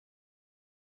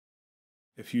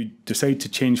If you decide to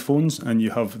change phones and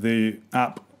you have the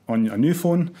app on a new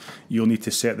phone, you'll need to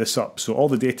set this up. So all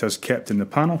the data is kept in the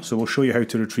panel. So we'll show you how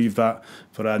to retrieve that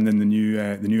for adding in the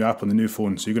new app on the new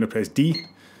phone. So you're going to press D,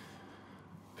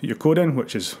 put your code in,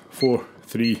 which is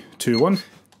 4321.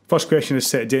 First question is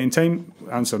set date and time.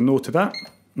 Answer no to that.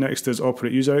 Next is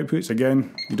operate user outputs.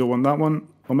 Again, you don't want that one.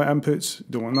 Omit inputs,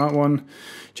 don't want that one.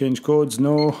 Change codes,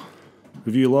 no.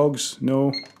 Review logs,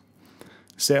 no.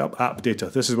 Set up app data.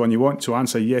 This is one you want, so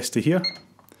answer yes to here.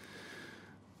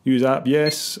 Use app,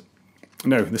 yes.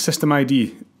 Now, the system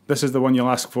ID. This is the one you'll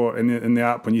ask for in the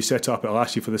app. When you set it up, it'll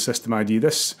ask you for the system ID.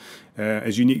 This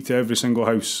is unique to every single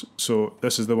house. So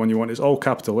this is the one you want. It's all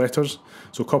capital letters.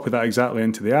 So copy that exactly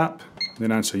into the app.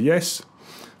 Then answer yes.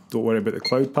 Don't worry about the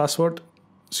cloud password.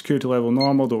 Security level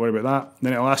normal, don't worry about that.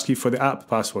 Then it'll ask you for the app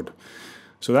password.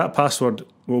 So that password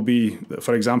will be,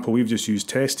 for example, we've just used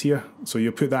test here. So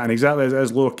you'll put that in exactly as it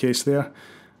is, lowercase there.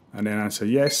 And then answer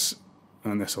yes.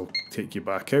 And this will take you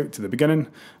back out to the beginning.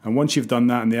 And once you've done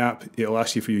that in the app, it'll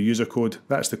ask you for your user code.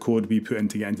 That's the code we put in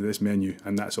to get into this menu,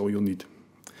 and that's all you'll need.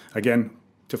 Again,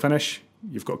 to finish,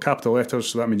 you've got capital letters,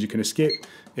 so that means you can escape.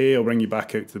 A will bring you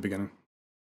back out to the beginning.